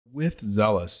With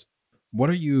Zealous, what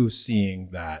are you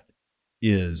seeing that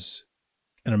is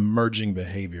an emerging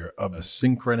behavior of a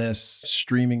synchronous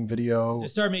streaming video? I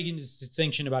started making this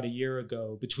distinction about a year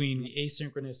ago between the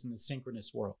asynchronous and the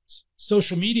synchronous worlds.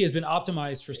 Social media has been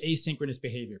optimized for asynchronous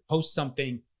behavior. Post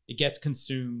something, it gets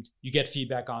consumed, you get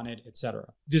feedback on it, etc.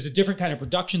 There's a different kind of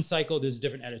production cycle, there's a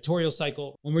different editorial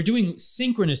cycle. When we're doing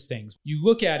synchronous things, you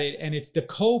look at it and it's the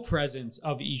co-presence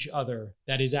of each other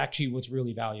that is actually what's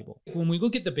really valuable. When we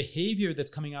look at the behavior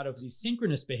that's coming out of these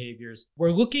synchronous behaviors,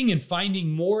 we're looking and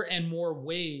finding more and more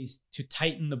ways to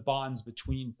tighten the bonds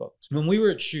between folks. When we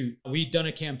were at Shoot, we'd done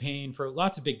a campaign for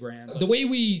lots of big brands. The way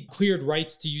we cleared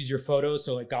rights to use your photos,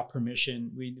 so it got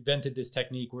permission, we invented this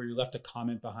technique where you left a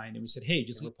comment behind and we said, hey,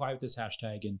 just reply with this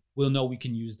hashtag and we'll know we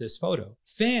can use this photo.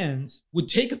 Fans would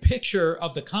take a picture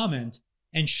of the comment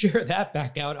and share that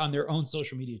back out on their own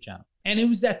social media channel. And it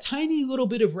was that tiny little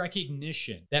bit of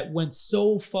recognition that went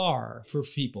so far for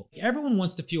people. Everyone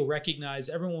wants to feel recognized.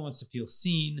 Everyone wants to feel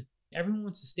seen. Everyone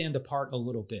wants to stand apart a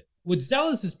little bit. What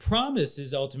Zealous's promise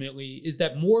is ultimately is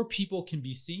that more people can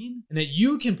be seen and that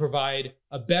you can provide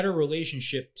a better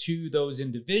relationship to those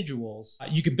individuals.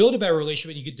 You can build a better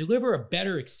relationship and you can deliver a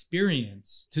better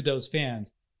experience to those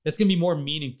fans that's going to be more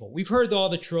meaningful. We've heard all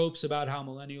the tropes about how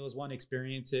millennials want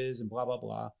experiences and blah, blah,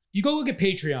 blah. You go look at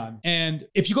Patreon, and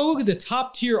if you go look at the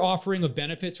top tier offering of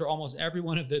benefits for almost every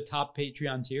one of the top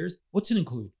Patreon tiers, what's it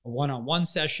include? A one-on-one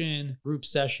session, group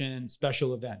session,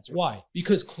 special events. Why?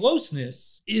 Because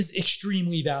closeness is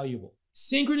extremely valuable.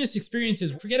 Synchronous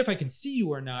experiences, forget if I can see you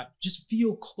or not, just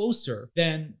feel closer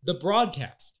than the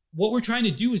broadcast. What we're trying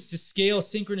to do is to scale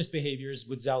synchronous behaviors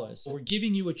with Zealous. We're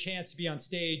giving you a chance to be on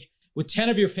stage with 10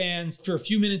 of your fans for a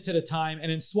few minutes at a time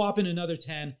and then swap in another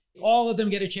 10. All of them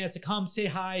get a chance to come, say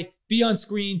hi, be on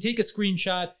screen, take a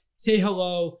screenshot, say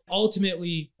hello.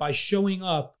 Ultimately, by showing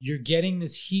up, you're getting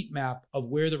this heat map of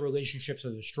where the relationships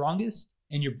are the strongest,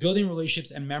 and you're building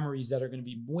relationships and memories that are going to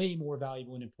be way more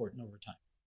valuable and important over time.